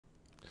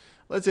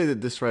let's say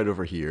that this right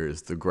over here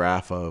is the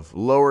graph of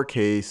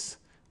lowercase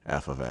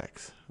f of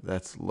x.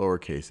 That's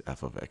lowercase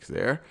f of x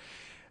there.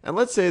 And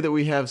let's say that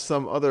we have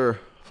some other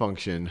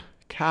function,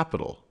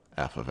 capital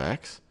F of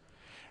x.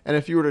 And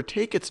if you were to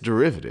take its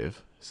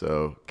derivative,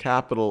 so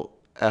capital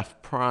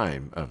F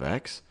prime of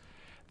x,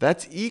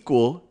 that's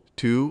equal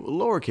to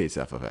lowercase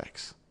f of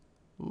x.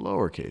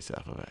 Lowercase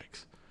f of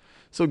x.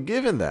 So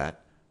given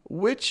that,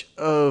 which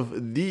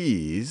of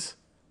these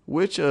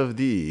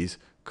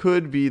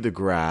could be the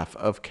graph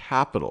of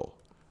capital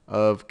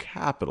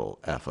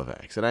F of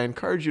x? And I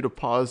encourage you to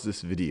pause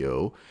this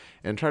video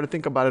and try to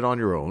think about it on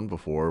your own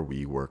before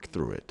we work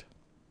through it.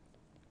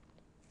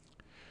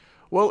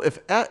 Well,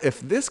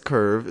 if this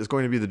curve is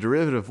going to be the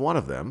derivative of one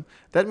of them,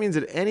 that means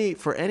that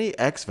for any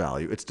x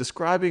value, it's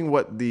describing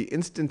what the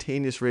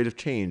instantaneous rate of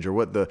change, or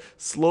what the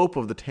slope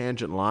of the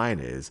tangent line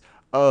is,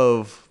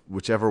 of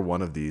whichever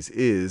one of these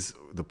is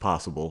the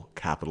possible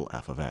capital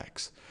F of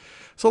x.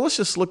 So let's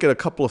just look at a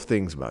couple of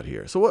things about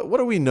here. So what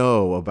do we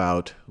know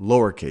about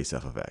lowercase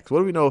f of x? What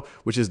do we know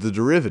which is the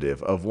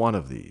derivative of one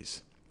of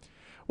these?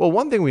 Well,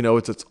 one thing we know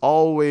is it's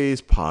always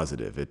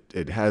positive.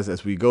 It has,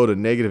 as we go to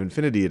negative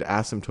infinity, it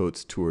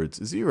asymptotes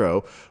towards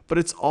 0, but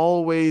it's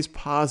always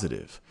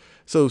positive.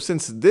 So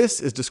since this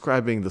is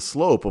describing the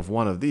slope of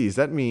one of these,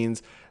 that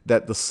means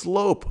that the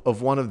slope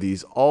of one of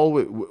these,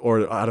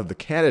 or out of the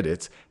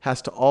candidates,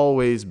 has to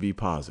always be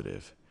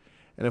positive.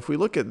 And if we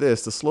look at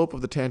this, the slope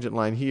of the tangent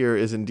line here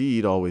is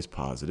indeed always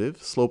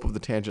positive. Slope of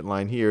the tangent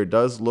line here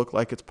does look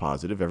like it's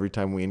positive. Every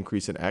time we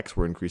increase in x,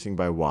 we're increasing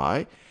by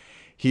y.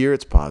 Here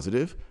it's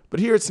positive, but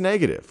here it's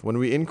negative. When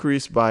we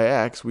increase by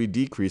x, we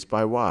decrease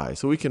by y.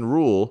 So we can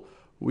rule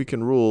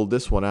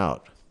this one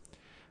out.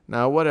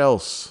 Now what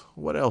else?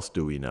 What else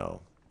do we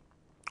know?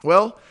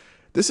 Well,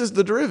 this is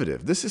the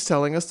derivative. This is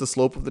telling us the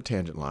slope of the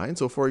tangent line.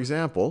 So for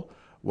example,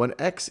 when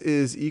x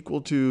is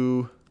equal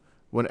to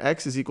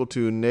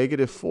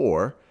negative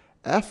 4,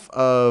 f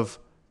of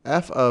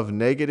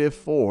negative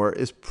 4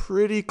 is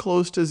pretty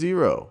close to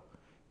 0.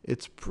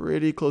 It's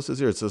pretty close to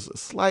 0. It's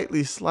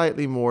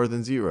slightly more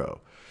than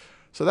 0.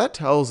 So that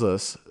tells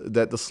us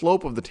that the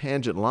slope of the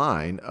tangent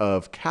line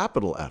of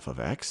capital F of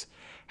x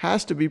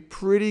has to be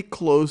pretty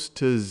close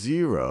to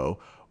 0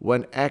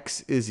 when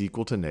x is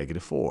equal to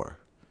negative 4.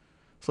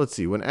 So let's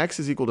see, when x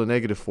is equal to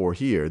negative 4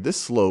 here, the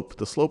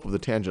slope of the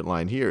tangent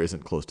line here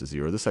isn't close to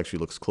 0. This actually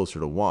looks closer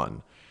to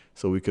 1.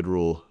 So we could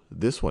rule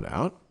this one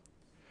out.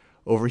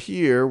 Over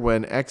here,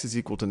 when x is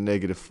equal to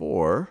negative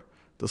 4,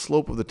 the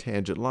slope of the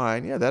tangent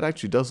line, yeah, that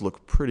actually does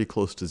look pretty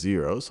close to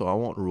 0, so I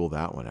won't rule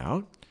that one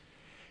out.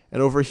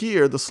 And over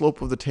here, the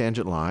slope of the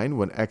tangent line,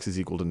 when x is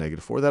equal to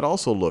negative 4, that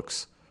also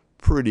looks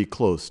pretty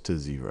close to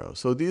 0.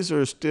 So these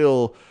are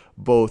still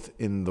both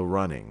in the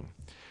running.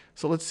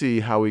 So let's see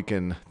how we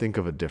can think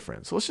of a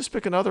difference. So let's just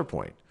pick another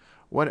point.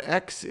 When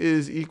x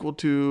is equal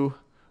to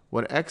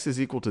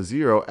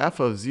 0, f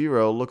of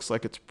 0 looks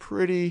like it's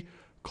pretty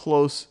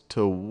close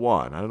to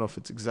 1. I don't know if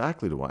it's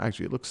exactly to 1.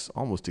 Actually, it looks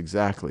almost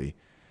exactly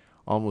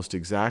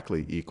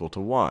equal to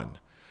 1.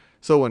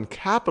 So when at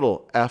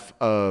capital F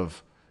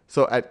of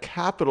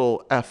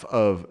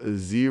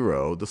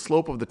 0, the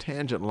slope of the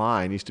tangent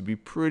line needs to be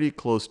pretty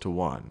close to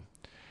 1.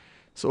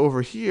 So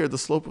over here, the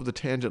slope of the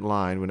tangent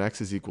line when x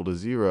is equal to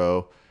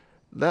 0,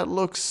 that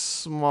looks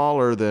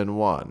smaller than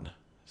 1.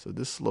 So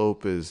this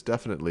slope is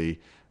definitely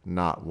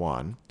not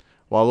 1.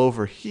 While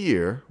over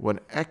here, when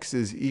x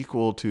is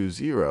equal to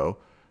 0,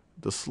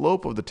 the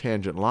slope of the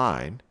tangent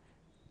line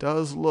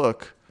does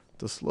look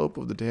pretty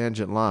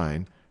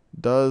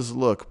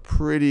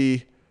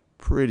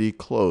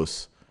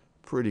close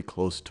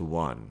to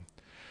 1.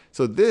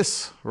 So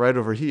this right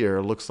over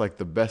here looks like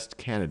the best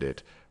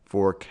candidate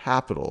for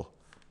capital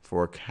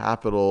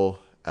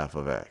F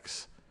of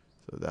x.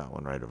 So that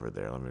one right over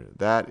there,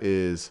 that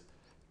is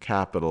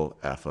capital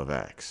F of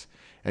x.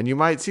 And you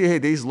might see, hey,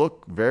 these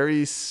look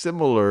very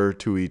similar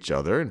to each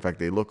other. In fact,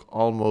 they look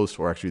almost,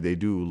 or actually they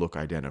do look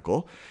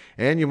identical.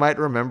 And you might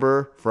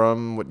remember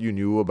from what you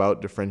knew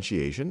about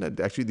differentiation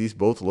that actually these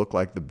both look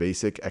like the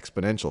basic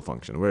exponential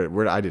function,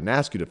 where I didn't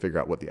ask you to figure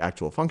out what the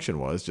actual function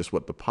was, just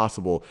what the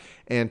possible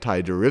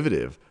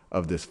antiderivative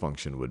of this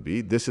function would be.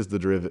 This is the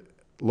derivative.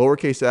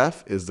 Lowercase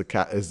f is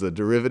the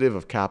derivative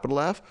of capital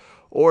F,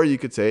 or you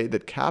could say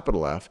that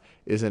capital F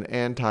is an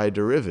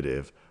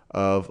antiderivative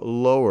of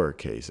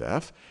lowercase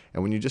f.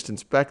 And when you just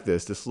inspect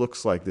this, this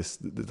looks like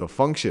the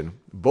function,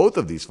 both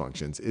of these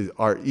functions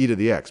are e to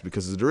the x,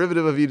 because the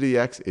derivative of e to the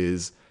x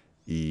is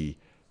e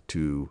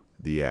to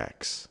the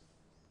x.